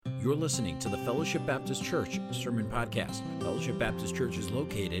You're listening to the Fellowship Baptist Church Sermon Podcast. Fellowship Baptist Church is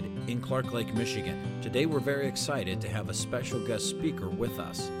located in Clark Lake, Michigan. Today we're very excited to have a special guest speaker with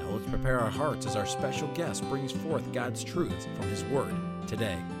us. Now let's prepare our hearts as our special guest brings forth God's truth from His Word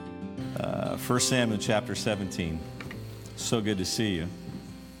today. 1 Samuel chapter 17. So good to see you.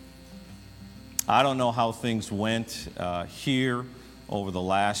 I don't know how things went here over the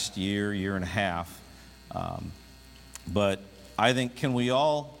last year and a half, but I think, can we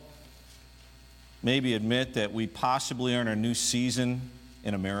all maybe admit that we possibly are in a new season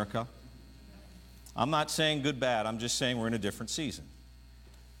in America? I'm not saying good, bad. I'm just saying we're in a different season.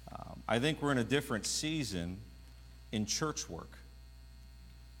 I think we're in a different season in church work.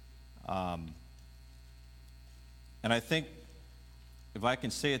 And I think, if I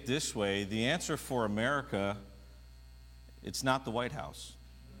can say it this way, the answer for America, it's not the White House.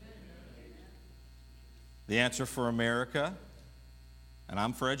 The answer for America, and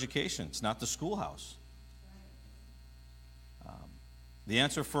I'm for education, it's not the schoolhouse. The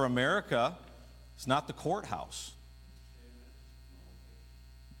answer for America is not the courthouse.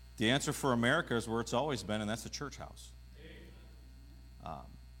 The answer for America is where it's always been, and that's the church house.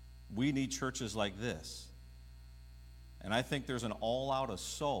 We need churches like this. And I think there's an all-out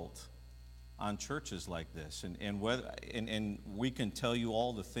assault on churches like this. And we can tell you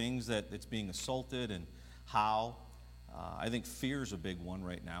all the things that it's being assaulted and how. I think fear is a big one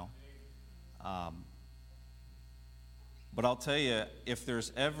right now. But I'll tell you, if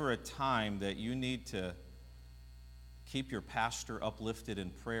there's ever a time that you need to keep your pastor uplifted in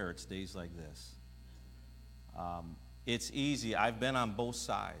prayer, it's days like this. It's easy. I've been on both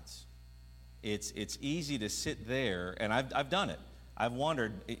sides. It's easy to sit there, and I've done it. I've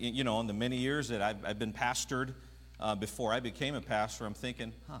wondered, in the many years that I've been pastored, before I became a pastor, I'm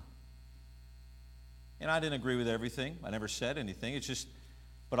thinking, And I didn't agree with everything. I never said anything.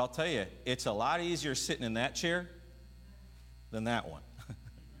 But I'll tell you, it's a lot easier sitting in that chair than that one.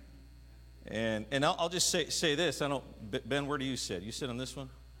 and I'll just say this. I don't, Ben, where do you sit? You sit on this one?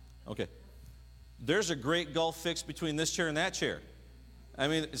 Okay. There's a great gulf fixed between this chair and that chair. I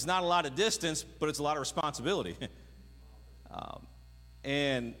mean, it's not a lot of distance, but it's a lot of responsibility.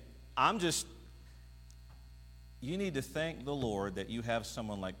 And you need to thank the Lord that you have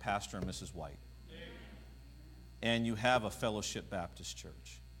someone like Pastor and Mrs. White. And you have a Fellowship Baptist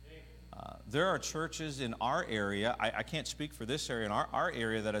Church. There are churches in our area, I can't speak for this area, in our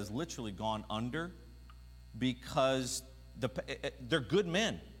area that has literally gone under because they're good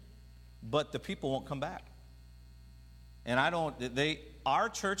men, but the people won't come back. And our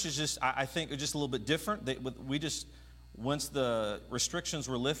church is just, I think, just a little bit different. Once the restrictions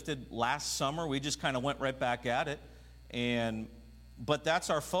were lifted last summer, we just kind of went right back at it. But that's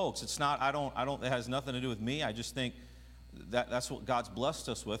our folks. It's not, it has nothing to do with me. I just think that's what God's blessed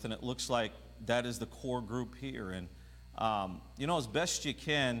us with, and it looks like that is the core group here. And, as best you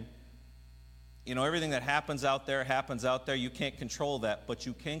can, everything that happens out there. You can't control that, but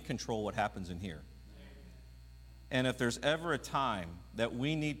you can control what happens in here. And if there's ever a time that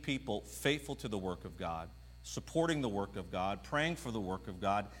we need people faithful to the work of God, supporting the work of God, praying for the work of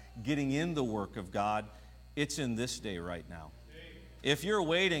God, getting in the work of God, it's in this day right now. If you're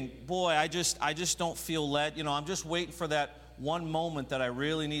waiting, boy, I just don't feel led, I'm just waiting for that one moment that I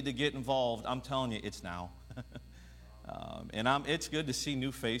really need to get involved, I'm telling you, it's now. It's good to see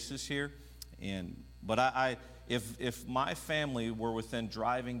new faces here. But if my family were within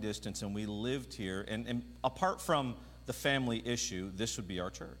driving distance and we lived here, and apart from the family issue, this would be our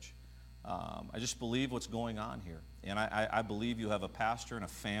church. I just believe what's going on here. And I believe you have a pastor and a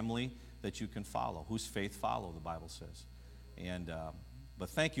family that you can follow, whose faith follow, the Bible says. But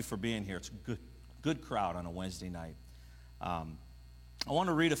thank you for being here. It's a good crowd on a Wednesday night. I want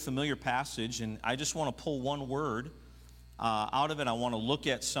to read a familiar passage, and I just want to pull one word out of it. I want to look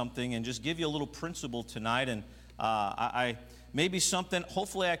at something and just give you a little principle tonight. And maybe something,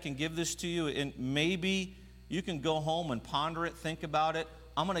 hopefully I can give this to you, and maybe you can go home and ponder it, think about it.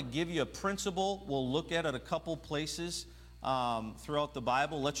 I'm going to give you a principle. We'll look at it a couple places throughout the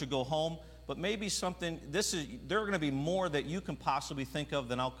Bible, let you go home. But maybe something, there are going to be more that you can possibly think of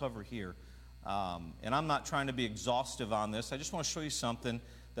than I'll cover here. And I'm not trying to be exhaustive on this. I just want to show you something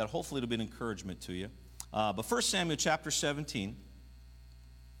that hopefully will be an encouragement to you. But 1 Samuel chapter 17,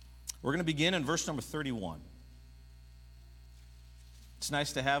 we're going to begin in verse number 31. It's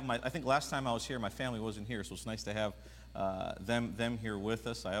nice to have I think last time I was here, my family wasn't here, so it's nice to have them here with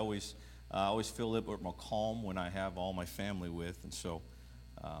us. I always feel a little bit more calm when I have all my family with, and so.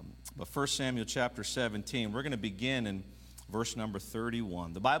 But 1 Samuel chapter 17, we're going to begin in verse number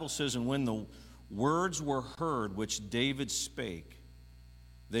 31. The Bible says, "And when the words were heard which David spake,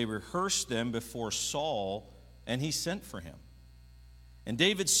 they rehearsed them before Saul, and he sent for him. And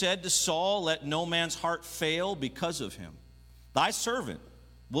David said to Saul, "Let no man's heart fail because of him. Thy servant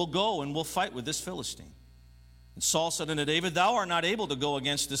will go and will fight with this Philistine." And Saul said unto David, "Thou art not able to go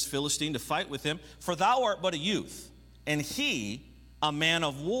against this Philistine to fight with him, for thou art but a youth, and he a man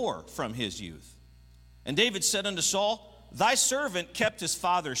of war from his youth." And David said unto Saul, "Thy servant kept his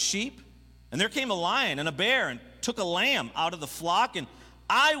father's sheep, and there came a lion and a bear and took a lamb out of the flock, and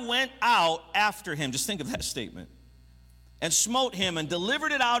I went out after him." Just think of that statement. "And smote him and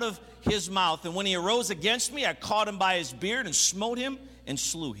delivered it out of his mouth. And when he arose against me, I caught him by his beard and smote him and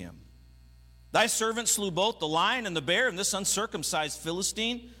slew him. Thy servant slew both the lion and the bear, and this uncircumcised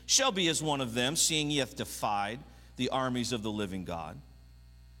Philistine shall be as one of them, seeing he hath defied the armies of the living God."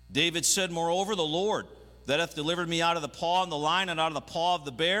 David said, "Moreover, the Lord that hath delivered me out of the paw of the lion and out of the paw of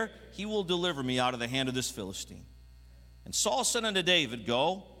the bear, he will deliver me out of the hand of this Philistine." And Saul said unto David,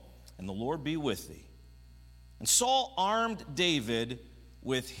 "Go, and the Lord be with thee." And Saul armed David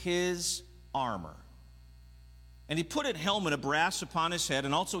with his armor. And he put a helmet of brass upon his head,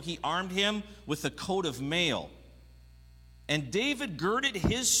 and also he armed him with a coat of mail. And David girded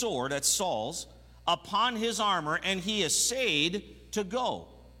his sword, that's Saul's, upon his armor, and he essayed to go,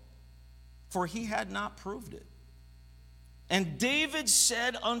 for he had not proved it. And David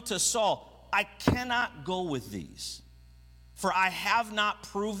said unto Saul, "I cannot go with these, for I have not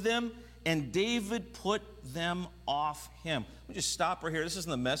proved them." And David put them off him. Let me just stop right here. This isn't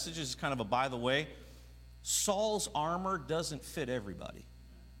the message. This is kind of a by the way. Saul's armor doesn't fit everybody.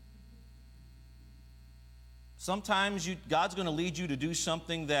 Sometimes God's going to lead you to do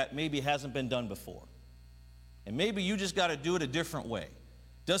something that maybe hasn't been done before. And maybe you just got to do it a different way.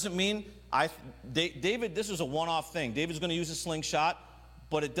 Doesn't mean David, this was a one-off thing. David's going to use a slingshot,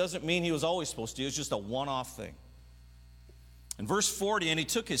 but it doesn't mean he was always supposed to. It was just a one-off thing. In verse 40, "And he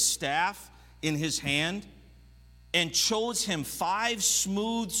took his staff in his hand and chose him 5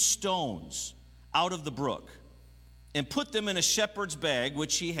 smooth stones out of the brook and put them in a shepherd's bag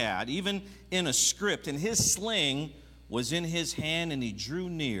which he had, even in a scrip. And his sling was in his hand, and he drew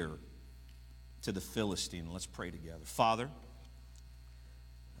near to the Philistine." Let's pray together. Father,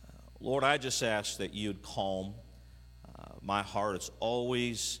 Lord, I just ask that you'd calm my heart. It's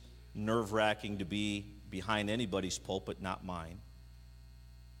always nerve-wracking to be behind anybody's pulpit, not mine.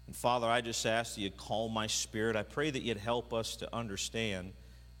 And Father, I just ask that you'd calm my spirit. I pray that you'd help us to understand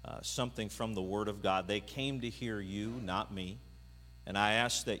something from the Word of God. They came to hear you, not me. And I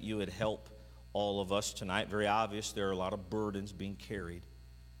ask that you would help all of us tonight. Very obvious, there are a lot of burdens being carried.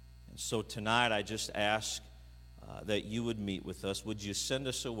 And so tonight I just ask that you would meet with us. Would you send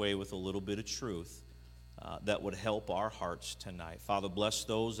us away with a little bit of truth that would help our hearts tonight? Father, bless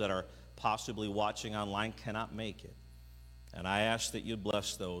those that are possibly watching online, cannot make it. And I ask that you'd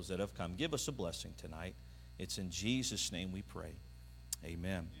bless those that have come. Give us a blessing tonight. It's in Jesus' name we pray.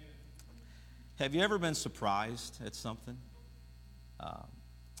 Amen. Have you ever been surprised at something?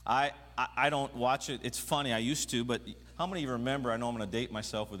 I don't watch it. It's funny, I used to, but how many of you remember, I know I'm going to date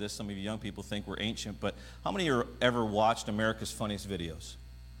myself with this, some of you young people think we're ancient, but how many of you ever watched America's Funniest Videos?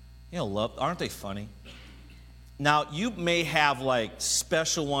 You know, aren't they funny? Now, you may have like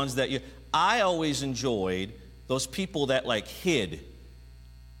special ones that I always enjoyed those people that like hid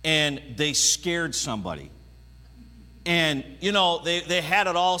and they scared somebody. And, you know, they had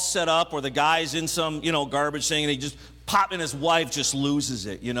it all set up, or the guy's in some, garbage thing, and he just pop, and his wife just loses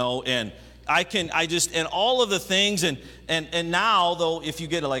it, and and all of the things, and now, though, if you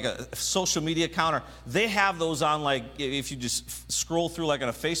get like a social media account, they have those on, like, if you just scroll through like on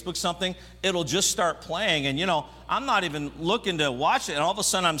a Facebook something, it'll just start playing, and, I'm not even looking to watch it, and all of a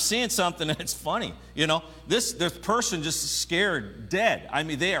sudden I'm seeing something, and it's funny, this person just scared dead. I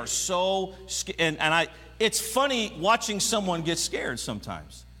mean, they are so scared, and it's funny watching someone get scared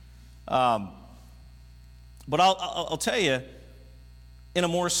sometimes. But I'll tell you, in a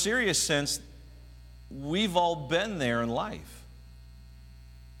more serious sense, we've all been there in life.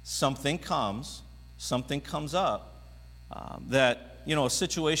 Something comes up that, a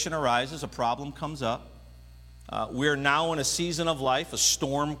situation arises, a problem comes up. We're now in a season of life, a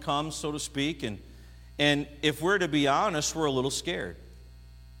storm comes, so to speak, and if we're to be honest, we're a little scared.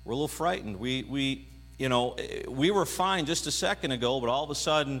 We're a little frightened. We were fine just a second ago, but all of a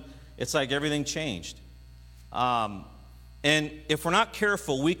sudden, it's like everything changed. And if we're not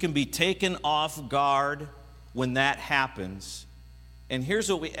careful, we can be taken off guard when that happens. And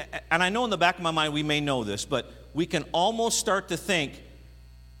here's what and I know in the back of my mind we may know this, but we can almost start to think,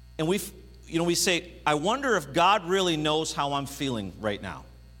 and we say, I wonder if God really knows how I'm feeling right now.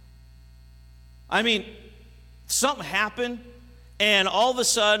 I mean, something happened, and all of a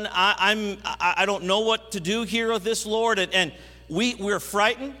sudden I don't know what to do here with this, Lord, and we're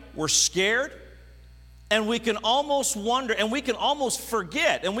frightened, we're scared, and we can almost wonder, and we can almost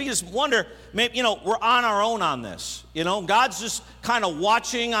forget, and we just wonder, maybe, we're on our own on this. God's just kind of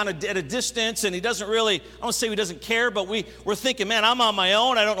watching at a distance, and he doesn't really, I don't want to say he doesn't care, but we're thinking, man, I'm on my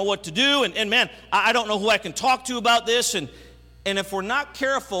own, I don't know what to do, and man, I don't know who I can talk to about this, and if we're not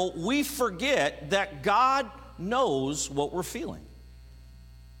careful, we forget that God knows what we're feeling.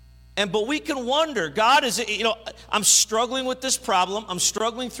 But we can wonder, God, I'm struggling with this problem, I'm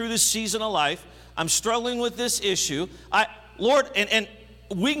struggling through this season of life, I'm struggling with this issue. Lord, and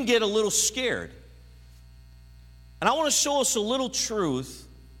we can get a little scared. And I want to show us a little truth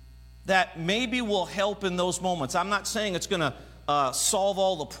that maybe will help in those moments. I'm not saying it's going to solve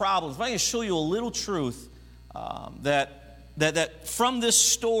all the problems, but I'm going to show you a little truth that from this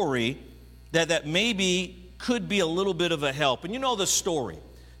story that maybe could be a little bit of a help. And you know the story,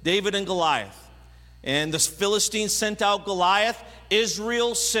 David and Goliath. And the Philistines sent out Goliath.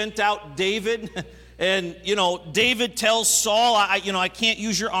 Israel sent out David. And, David tells Saul, I can't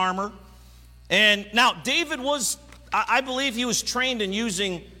use your armor. And now David was, I believe he was trained in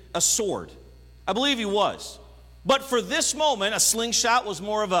using a sword. I believe he was. But for this moment, a slingshot was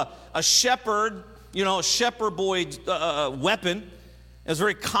more of a shepherd, a shepherd boy weapon. It was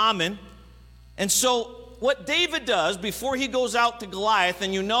very common. And so what David does before he goes out to Goliath,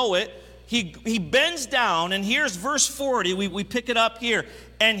 and you know it, he bends down, and here's verse 40. We pick it up here.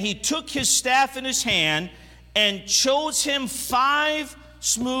 And he took his staff in his hand and chose him 5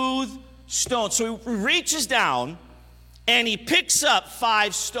 smooth stones. So he reaches down and he picks up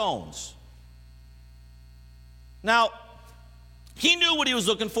 5 stones. Now, he knew what he was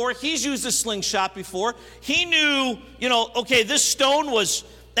looking for. He's used a slingshot before. He knew, okay, this stone was,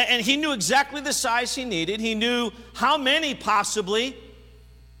 and he knew exactly the size he needed. He knew how many possibly.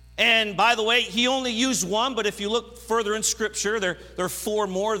 And by the way, he only used 1, but if you look further in Scripture, there are 4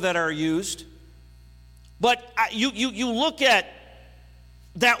 more that are used. But you look at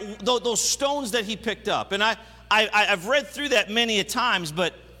those stones that he picked up, and I've read through that many a times,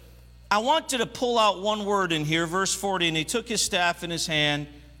 but I wanted to pull out one word in here, verse 40, and he took his staff in his hand,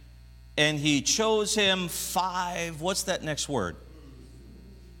 and he chose him 5, what's that next word?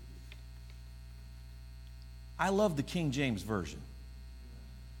 I love the King James Version.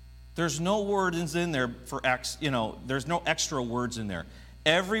 There's no words in there for there's no extra words in there.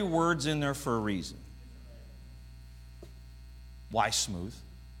 Every word's in there for a reason. Why smooth?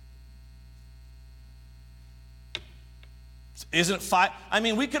 Isn't it 5? I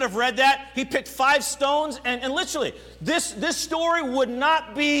mean, we could have read that. He picked 5 stones, and literally, this story would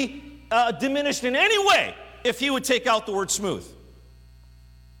not be diminished in any way if he would take out the word smooth.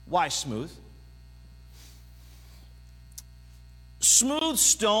 Why smooth? Smooth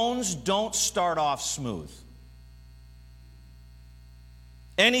stones don't start off smooth.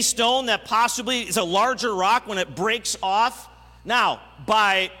 Any stone that possibly is a larger rock, when it breaks off, now,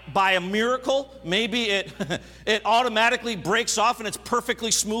 by a miracle, maybe it automatically breaks off and it's perfectly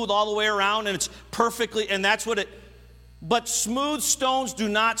smooth all the way around, and it's perfectly, and that's what it, but smooth stones do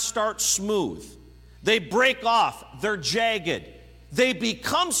not start smooth. They break off, they're jagged. They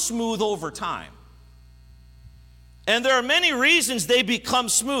become smooth over time. And there are many reasons they become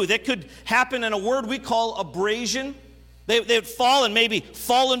smooth. It could happen in a word we call abrasion. They'd fall and maybe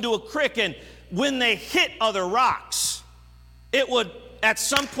fall into a creek, and when they hit other rocks, it would, at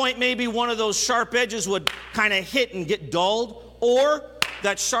some point, maybe one of those sharp edges would kind of hit and get dulled, or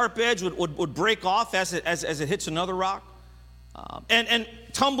that sharp edge would break off as it hits another rock. And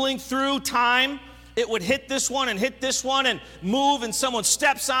tumbling through time, it would hit this one and move, and someone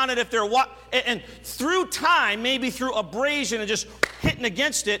steps on it if they're and through time, maybe through abrasion and just hitting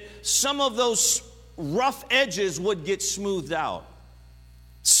against it, some of those rough edges would get smoothed out.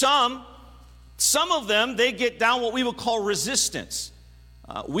 Some of them, they get down what we would call resistance.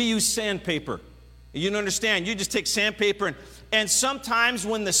 We use sandpaper. You understand, you just take sandpaper, and sometimes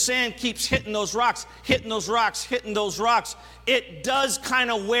when the sand keeps hitting those rocks, it does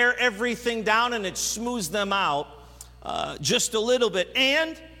kind of wear everything down, and it smooths them out just a little bit.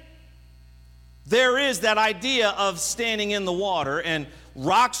 And there is that idea of standing in the water, and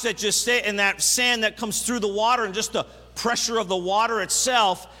rocks that just stay, and that sand that comes through the water, and just the pressure of the water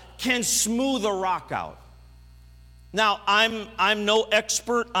itself can smooth a rock out. Now, I'm no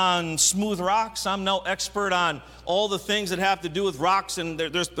expert on smooth rocks. I'm no expert on all the things that have to do with rocks, and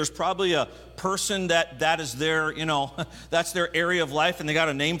there's probably a person that is their, that's their area of life, and they got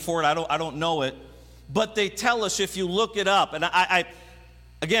a name for it. I don't know it. But they tell us if you look it up, and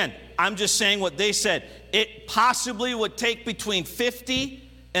Again, I'm just saying what they said. It possibly would take between 50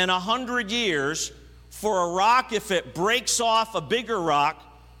 and 100 years for a rock, if it breaks off a bigger rock,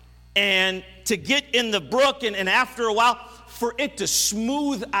 and to get in the brook, and after a while, for it to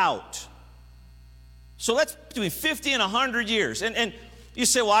smooth out. So that's between 50 and 100 years. And you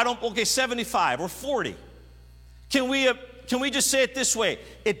say, well, 75 or 40. Can we just say it this way?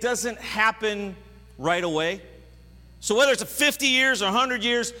 It doesn't happen right away. So whether it's 50 years or 100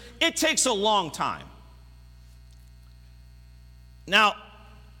 years, it takes a long time. Now,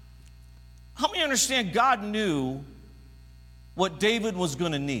 how many understand God knew what David was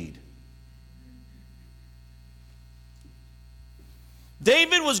going to need?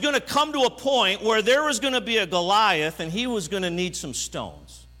 David was going to come to a point where there was going to be a Goliath and he was going to need some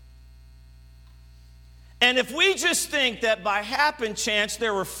stones. And if we just think that by happen chance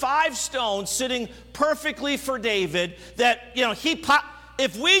there were 5 stones sitting perfectly for David, that,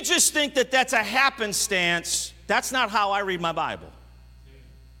 if we just think that that's a happenstance, that's not how I read my Bible.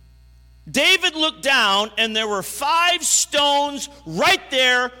 David looked down and there were 5 stones right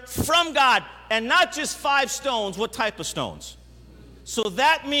there from God. And not just 5 stones, what type of stones? So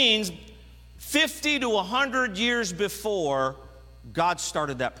that means 50 to 100 years before God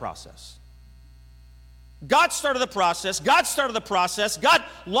started that process. God started the process. God,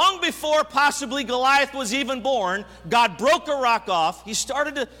 long before possibly Goliath was even born, God broke a rock off. He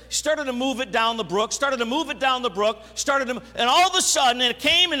started to move it down the brook, and all of a sudden it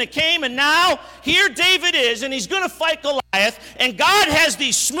came, and now here David is, and he's going to fight Goliath, and God has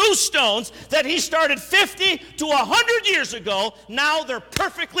these smooth stones that he started 50 to 100 years ago. Now they're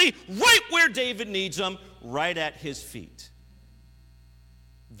perfectly right where David needs them, right at his feet.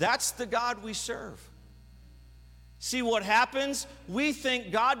 That's the God we serve. See what happens? We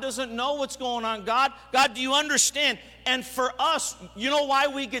think God doesn't know what's going on. God, do you understand? And for us, you know why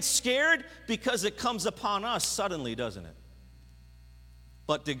we get scared? Because it comes upon us suddenly, doesn't it?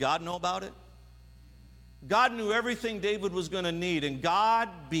 But did God know about it? God knew everything David was going to need, and God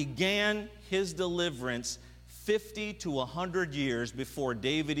began his deliverance 50 to 100 years before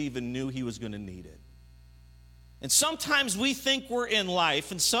David even knew he was going to need it. And sometimes we think we're in life,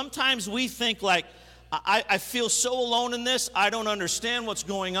 and sometimes we think like, I feel so alone in this. I don't understand what's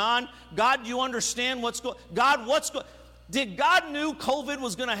going on. God, do you understand what's going on? God, did God knew COVID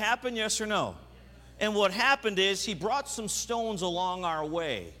was going to happen, yes or no? And what happened is he brought some stones along our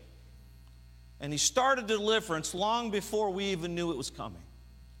way. And he started deliverance long before we even knew it was coming.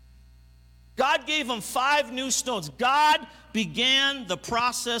 God gave him 5 new stones. God began the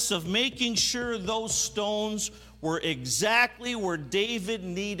process of making sure those stones were exactly where David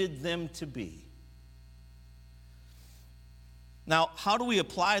needed them to be. Now, how do we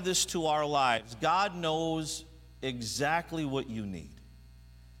apply this to our lives? God knows exactly what you need.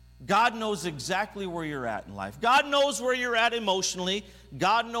 God knows exactly where you're at in life. God knows where you're at emotionally.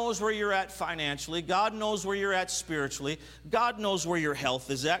 God knows where you're at financially. God knows where you're at spiritually. God knows where your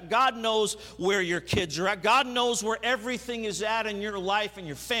health is at. God knows where your kids are at. God knows where everything is at in your life and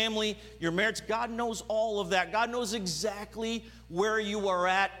your family, your marriage. God knows all of that. God knows exactly where you are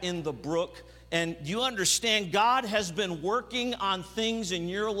at in the brook. And you understand, God has been working on things in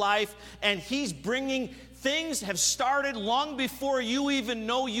your life, and he's bringing things have started long before you even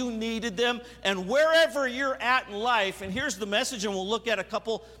know you needed them. And wherever you're at in life, and here's the message, and we'll look at a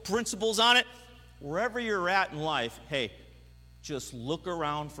couple principles on it. Wherever you're at in life, hey, just look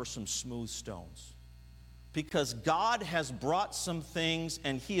around for some smooth stones. Because God has brought some things,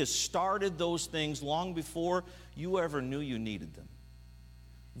 and he has started those things long before you ever knew you needed them.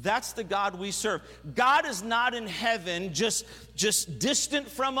 That's the God we serve. God is not in heaven just distant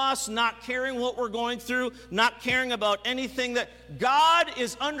from us, not caring what we're going through, not caring about anything. That God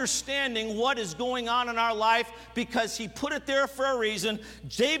is understanding what is going on in our life because he put it there for a reason.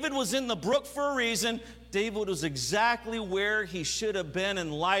 David was in the brook for a reason. David was exactly where he should have been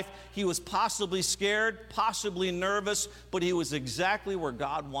in life. He was possibly scared, possibly nervous, but he was exactly where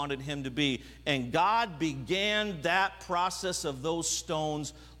God wanted him to be. And God began that process of those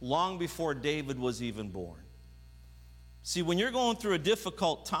stones long before David was even born. See, when you're going through a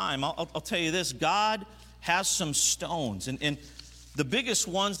difficult time, I'll tell you this, God has some stones. And the biggest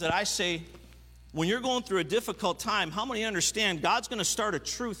ones that I say, when you're going through a difficult time, how many understand God's going to start a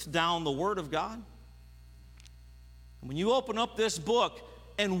truth down the Word of God? When you open up this book,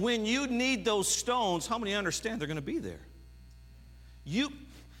 and when you need those stones, how many understand they're going to be there?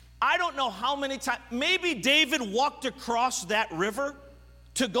 I don't know how many times, maybe David walked across that river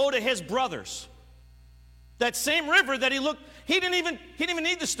to go to his brothers. That same river that he didn't even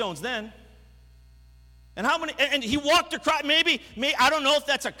need the stones then. And how many, and he walked across, maybe, I don't know if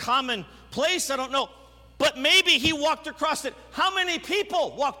that's a common place, I don't know. But maybe he walked across it. How many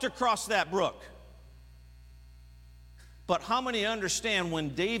people walked across that brook? But how many understand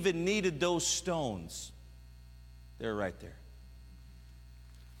when David needed those stones? They're right there.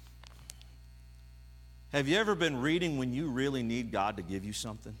 Have you ever been reading when you really need God to give you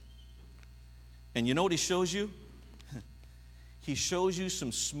something? And you know what he shows you? He shows you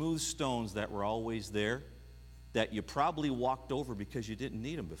some smooth stones that were always there that you probably walked over because you didn't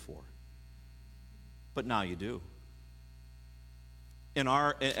need them before. But now you do.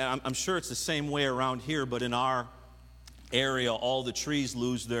 I'm sure it's the same way around here, but in our area, all the trees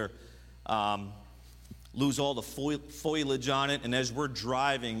lose all the foliage on it. And as we're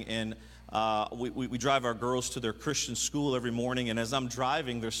driving, and we drive our girls to their Christian school every morning, and as I'm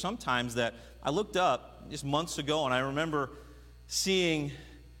driving, there's sometimes that I looked up just months ago, and I remember seeing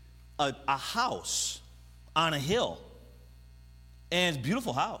a house on a hill, and it's a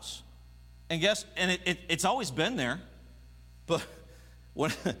beautiful house. And it's always been there, but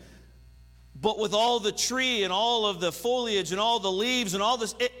with all the tree and all of the foliage and all the leaves and all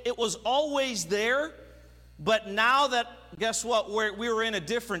this, it was always there. But now that, guess what, we were in a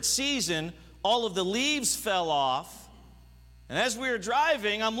different season, all of the leaves fell off. And as we were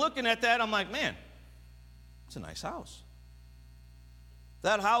driving, I'm looking at that, I'm like, man, it's a nice house.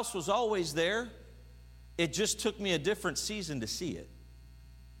 That house was always there. It just took me a different season to see it.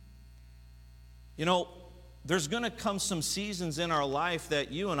 You know, there's going to come some seasons in our life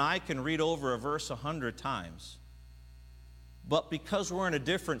that you and I can read over a verse 100 times. But because we're in a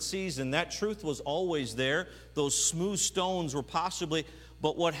different season, that truth was always there. Those smooth stones were possibly,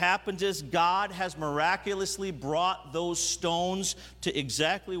 but what happened is God has miraculously brought those stones to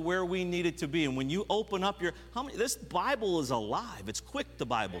exactly where we needed to be. And when you open up this Bible is alive. It's quick, the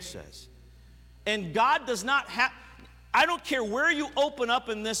Bible says. And God does not have, I don't care where you open up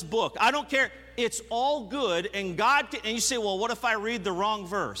in this book. I don't care. It's all good, and and you say, well, what if I read the wrong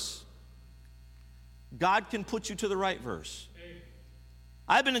verse? God can put you to the right verse.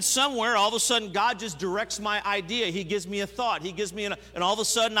 I've been in somewhere, all of a sudden God just directs my idea. He gives me a thought. He gives me and all of a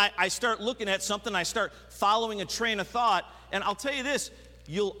sudden I start looking at something. I start following a train of thought. And I'll tell you this,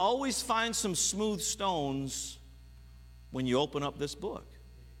 you'll always find some smooth stones when you open up this book.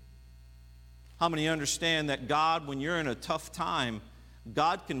 How many understand that God, when you're in a tough time,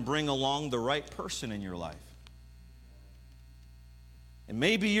 God can bring along the right person in your life? And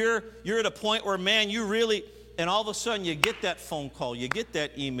maybe you're at a point where, man, you really, and all of a sudden you get that phone call, you get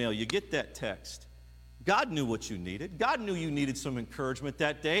that email, you get that text. God knew what you needed. God knew you needed some encouragement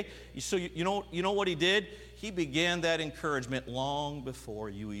that day. So you know what he did? He began that encouragement long before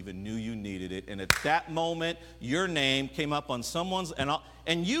you even knew you needed it. And at that moment, your name came up on someone's,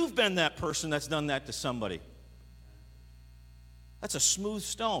 and you've been that person that's done that to somebody. That's a smooth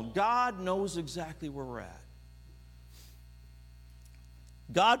stone. God knows exactly where we're at.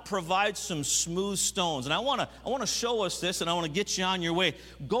 God provides some smooth stones. And I want to show us this, and I want to get you on your way.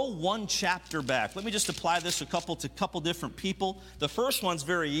 Go one chapter back. Let me just apply this to a couple different people. The first one's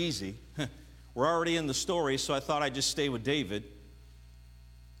very easy. We're already in the story, so I thought I'd just stay with David.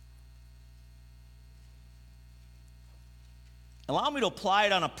 Allow me to apply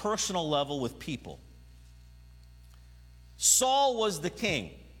it on a personal level with people. Saul was the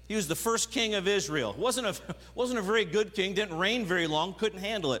king. He was the first king of Israel. Wasn't a very good king, didn't reign very long, couldn't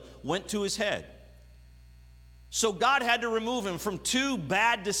handle it, went to his head. So God had to remove him from two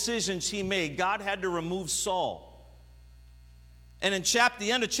bad decisions he made. God had to remove Saul. And in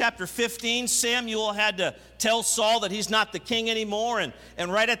the end of chapter 15, Samuel had to tell Saul that he's not the king anymore.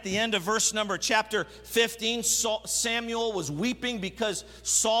 And right at the end of chapter 15, Samuel was weeping because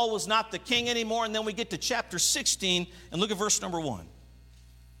Saul was not the king anymore. And then we get to chapter 16, and look at verse number 1.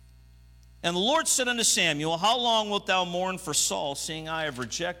 And the Lord said unto Samuel, how long wilt thou mourn for Saul, seeing I have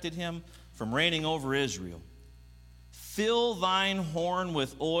rejected him from reigning over Israel? Fill thine horn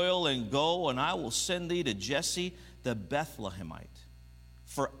with oil and go, and I will send thee to Jesse the Bethlehemite.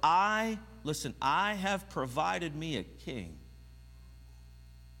 For I have provided me a king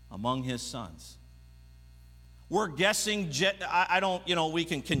among his sons. We're guessing, we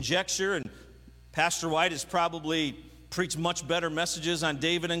can conjecture, and Pastor White has probably preached much better messages on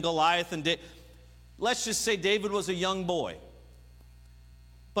David and Goliath. Let's just say David was a young boy.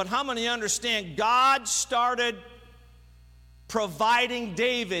 But how many understand God started providing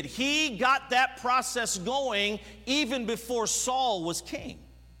David? He got that process going even before Saul was king.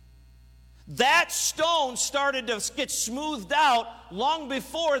 that stone started to get smoothed out long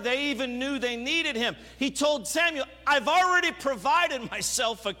before they even knew they needed him. He told Samuel, I've already provided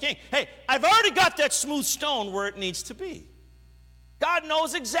myself a king. Hey, I've already got that smooth stone where it needs to be. God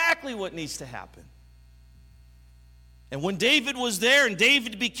knows exactly what needs to happen. And when David was there and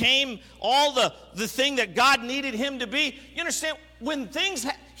David became all the thing that God needed him to be, you understand, when things,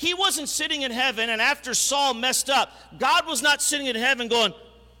 he wasn't sitting in heaven, and after Saul messed up, God was not sitting in heaven going,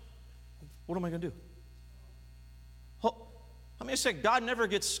 what am I going to do? Let me say, God never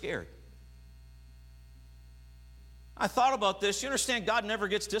gets scared. I thought about this. You understand, God never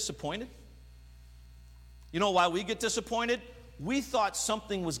gets disappointed. You know why we get disappointed? We thought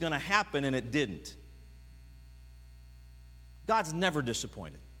something was going to happen and it didn't. God's never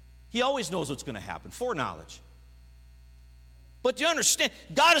disappointed. He always knows what's going to happen, foreknowledge. But you understand,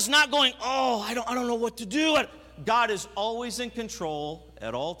 God is not going, oh, I don't know what to do. God is always in control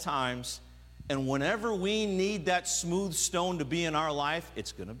at all times. And whenever we need that smooth stone to be in our life,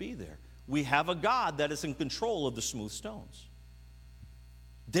 it's going to be there. We have a God that is in control of the smooth stones.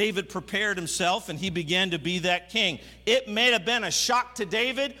 David prepared himself and he began to be that king. It may have been a shock to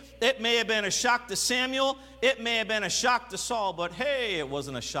David. It may have been a shock to Samuel. It may have been a shock to Saul. But hey, it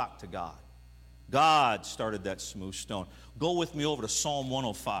wasn't a shock to God. God started that smooth stone. Go with me over to Psalm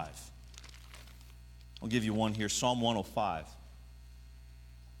 105. I'll give you one here, Psalm 105.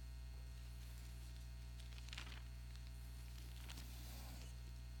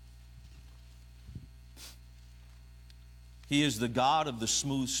 He is the God of the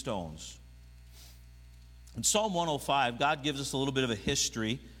smooth stones. In Psalm 105, God gives us a little bit of a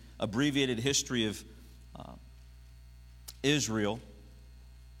history, abbreviated history of Israel.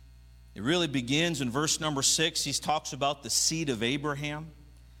 It really begins in verse number 6. He talks about the seed of Abraham.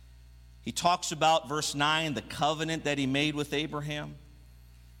 He talks about, verse 9, the covenant that he made with Abraham.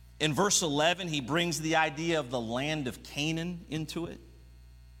 In verse 11, he brings the idea of the land of Canaan into it.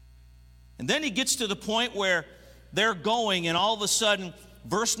 And then he gets to the point where they're going, and all of a sudden,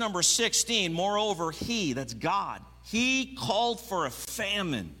 verse number 16, moreover, he, that's God, he called for a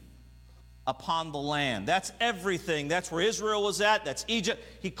famine upon the land. That's everything. That's where Israel was at. That's Egypt.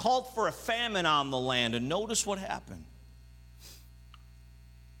 He called for a famine on the land, and notice what happened.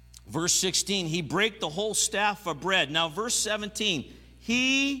 Verse 16, he brake the whole staff of bread. Now, verse 17,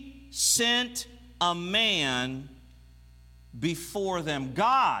 he sent a man before them.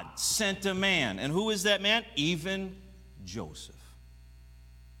 God sent a man. And who is that man? Even Joseph,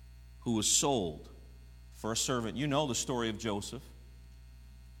 who was sold for a servant. You know the story of Joseph.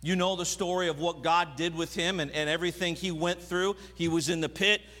 You know the story of what God did with him and everything he went through. He was in the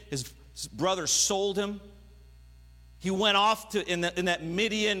pit. His brothers sold him. He went off to in that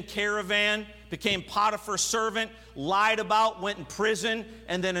Midian caravan, became Potiphar's servant, lied about, went in prison,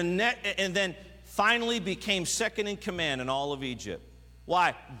 and then finally became second in command in all of Egypt.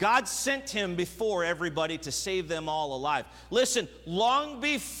 Why? God sent him before everybody to save them all alive. Listen, long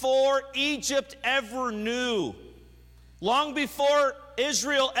before Egypt ever knew, long before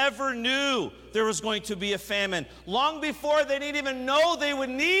Israel ever knew there was going to be a famine, long before they didn't even know they would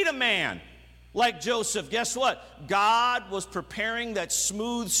need a man like Joseph, guess what? God was preparing that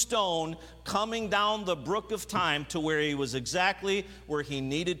smooth stone coming down the brook of time to where he was exactly where he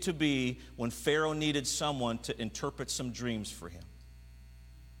needed to be when Pharaoh needed someone to interpret some dreams for him.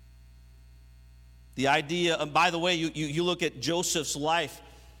 The idea, and by the way, you look at Joseph's life,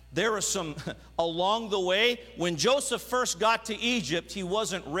 there was some, along the way, when Joseph first got to Egypt, he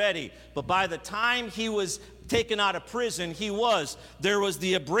wasn't ready. But by the time he was taken out of prison, there was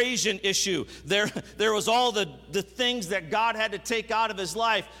the abrasion issue. There was all the things that God had to take out of his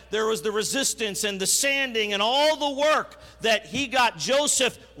life. There was the resistance and the sanding and all the work that he got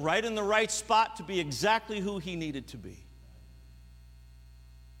Joseph right in the right spot to be exactly who he needed to be.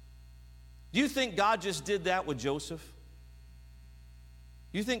 Do you think God just did that with Joseph?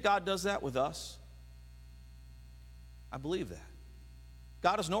 Do you think God does that with us? I believe that.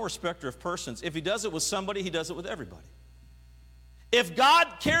 God is no respecter of persons. If he does it with somebody, he does it with everybody. If God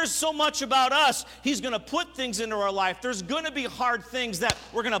cares so much about us, he's going to put things into our life. There's going to be hard things that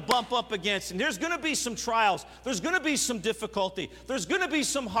we're going to bump up against. And there's going to be some trials. There's going to be some difficulty. There's going to be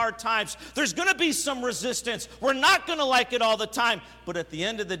some hard times. There's going to be some resistance. We're not going to like it all the time. But at the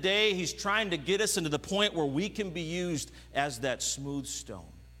end of the day, he's trying to get us into the point where we can be used as that smooth stone.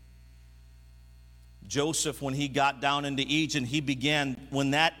 Joseph, when he got down into Egypt, he began,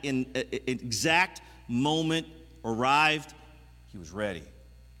 when that exact moment arrived, he was ready.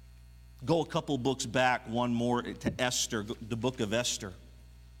 Go a couple books back, one more to Esther, the book of Esther.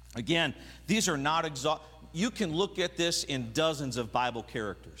 Again, these are not you can look at this in dozens of Bible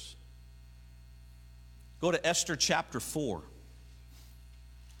characters. Go to Esther chapter 4.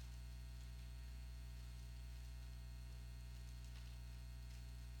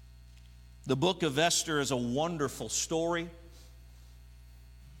 The book of Esther is a wonderful story.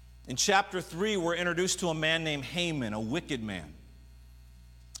 In chapter 3, we're introduced to a man named Haman, a wicked man.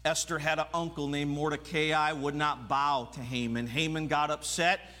 Esther had an uncle named Mordecai, would not bow to Haman. Haman got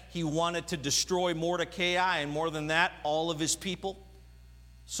upset. He wanted to destroy Mordecai, and more than that, all of his people.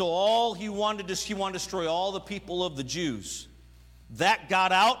 So he wanted to destroy all the people of the Jews. That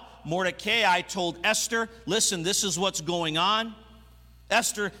got out. Mordecai told Esther, listen, this is what's going on.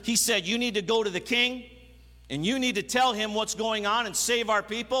 Esther, he said, you need to go to the king, and you need to tell him what's going on and save our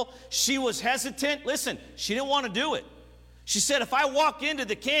people. She was hesitant. Listen, she didn't want to do it. She said, if I walk into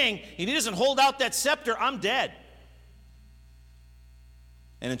the king and he doesn't hold out that scepter, I'm dead.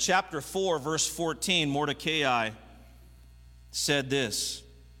 And in chapter 4, verse 14, Mordecai said this.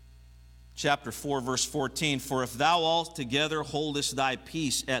 Chapter 4, verse 14, for if thou altogether holdest thy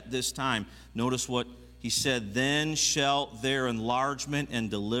peace at this time, notice what he said, then shall their enlargement and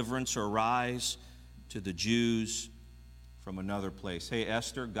deliverance arise to the Jews from another place. Hey,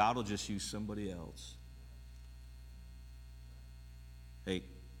 Esther, God will just use somebody else. Hey,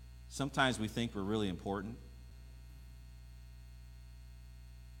 sometimes we think we're really important.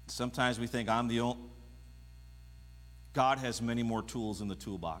 Sometimes we think I'm the only. God has many more tools in the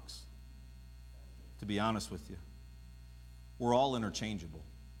toolbox. To be honest with you, we're all interchangeable.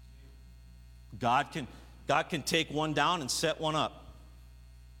 God can take one down and set one up.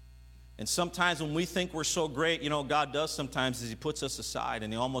 And sometimes when we think we're so great, God does sometimes is he puts us aside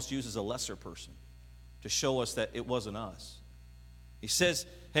and he almost uses a lesser person to show us that it wasn't us. He says,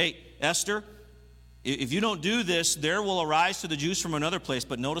 hey, Esther, if you don't do this, there will arise to the Jews from another place.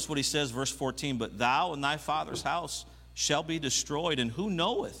 But notice what he says, verse 14, but thou and thy father's house shall be destroyed, and who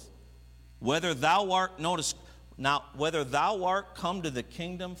knoweth whether thou art, notice, now, whether thou art come to the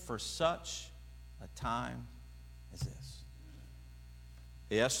kingdom for such a time as this.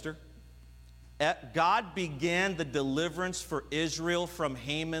 Hey, Esther, God began the deliverance for Israel from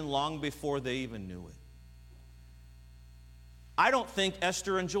Haman long before they even knew it. I don't think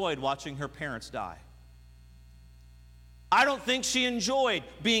Esther enjoyed watching her parents die. I don't think she enjoyed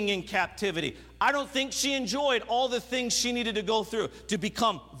being in captivity. I don't think she enjoyed all the things she needed to go through to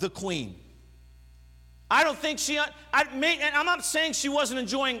become the queen. I don't think and I'm not saying she wasn't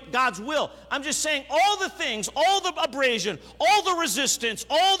enjoying God's will. I'm just saying all the things, all the abrasion, all the resistance,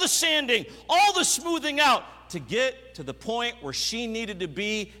 all the sanding, all the smoothing out to get to the point where she needed to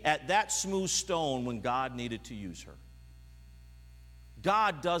be at that smooth stone when God needed to use her.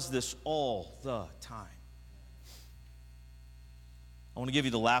 God does this all the time. I want to give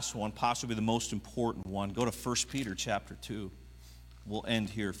you the last one, possibly the most important one. Go to 1 Peter chapter 2. We'll end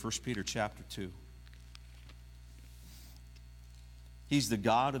here. 1 Peter chapter 2. He's the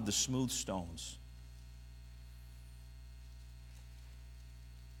God of the smooth stones.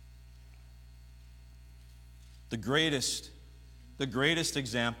 The greatest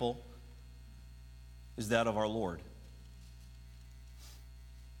example is that of our Lord.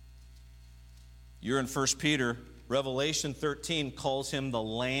 You're in 1 Peter. Revelation 13 calls him the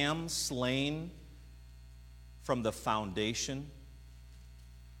Lamb slain from the foundation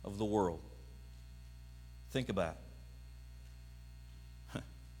of the world. Think about it.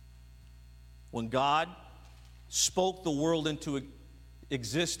 When God spoke the world into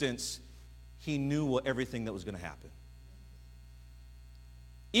existence, he knew everything that was going to happen.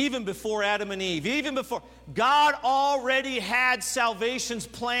 Even before Adam and Eve, even before, God already had salvation's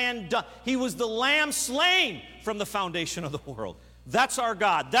plan done. He was the Lamb slain from the foundation of the world. That's our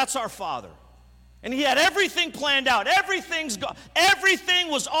God. That's our Father. And he had everything planned out. Everything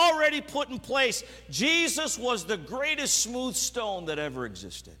was already put in place. Jesus was the greatest smooth stone that ever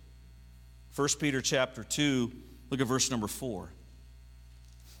existed. 1 Peter chapter 2, look at verse number 4.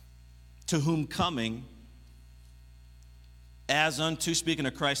 To whom coming, as unto, speaking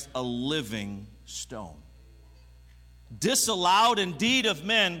of Christ, a living stone. Disallowed indeed of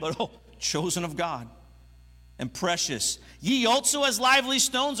men, but chosen of God, and precious. Ye also as lively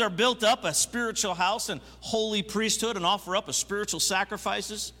stones are built up a spiritual house and holy priesthood, and offer up a spiritual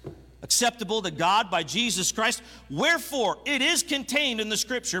sacrifices, acceptable to God by Jesus Christ. Wherefore it is contained in the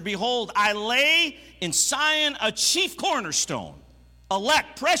Scripture, behold, I lay in Sion a chief cornerstone,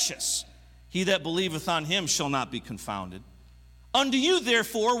 elect, precious. He that believeth on him shall not be confounded. Unto you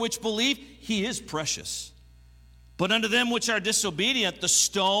therefore which believe, he is precious. But unto them which are disobedient, the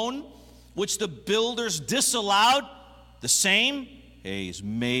stone which the builders disallowed, the same is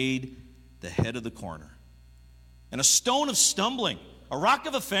made the head of the corner, and a stone of stumbling, a rock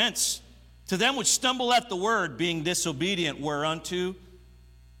of offense To them which stumble at the word, being disobedient, whereunto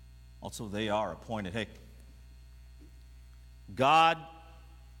also they are appointed. Hey, God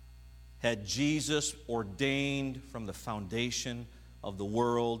had Jesus ordained from the foundation of the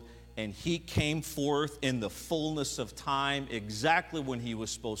world, and he came forth in the fullness of time exactly when he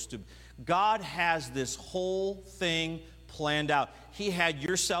was supposed to. God has this whole thing planned out. He had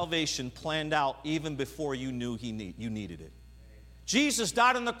your salvation planned out even before you knew you needed it. Jesus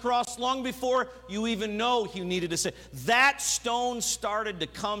died on the cross long before you even know you needed to say. That stone started to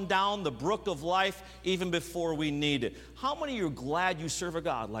come down the brook of life even before we needed it. How many of you are glad you serve a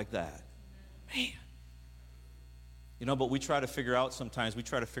God like that? Man. You know, but we try to figure out sometimes, we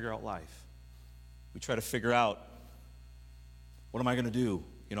try to figure out life. We try to figure out, what am I going to do?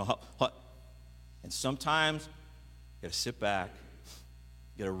 You know, and sometimes you got to sit back,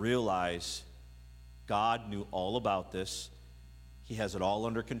 you got to realize God knew all about this. He has it all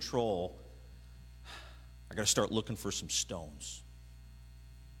under control. I got to start looking for some stones.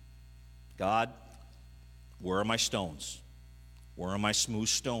 God, where are my stones? Where are my smooth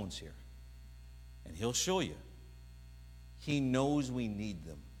stones here? And he'll show you. He knows we need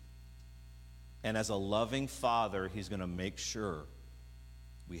them. And as a loving father, he's going to make sure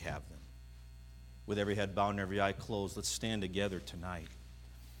we have them. With every head bowed and every eye closed, let's stand together tonight.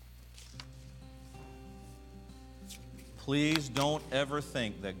 Please don't ever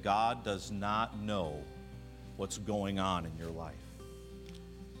think that God does not know what's going on in your life.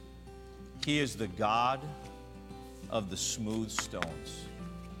 He is the God of the smooth stones.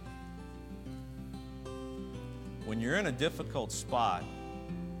 When you're in a difficult spot,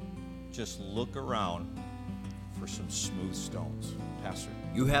 just look around for some smooth stones. Pastor.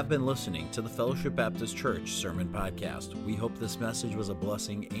 You have been listening to the Fellowship Baptist Church Sermon Podcast. We hope this message was a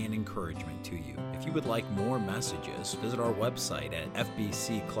blessing and encouragement to you. If you would like more messages, visit our website at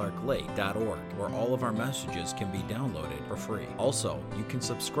fbcclarklake.org, where all of our messages can be downloaded for free. Also, you can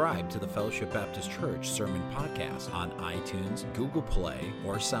subscribe to the Fellowship Baptist Church Sermon Podcast on iTunes, Google Play,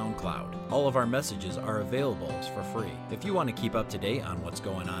 or SoundCloud. All of our messages are available for free. If you want to keep up to date on what's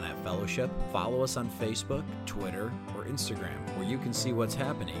going on at Fellowship, follow us on Facebook, Twitter, or Instagram, where you can see what's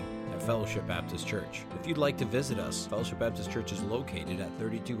happening at Fellowship Baptist Church. If you'd like to visit us, Fellowship Baptist Church is located at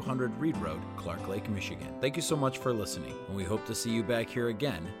 3200 Reed Road, Clark Lake, Michigan. Thank you so much for listening, and we hope to see you back here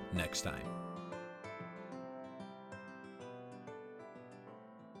again next time.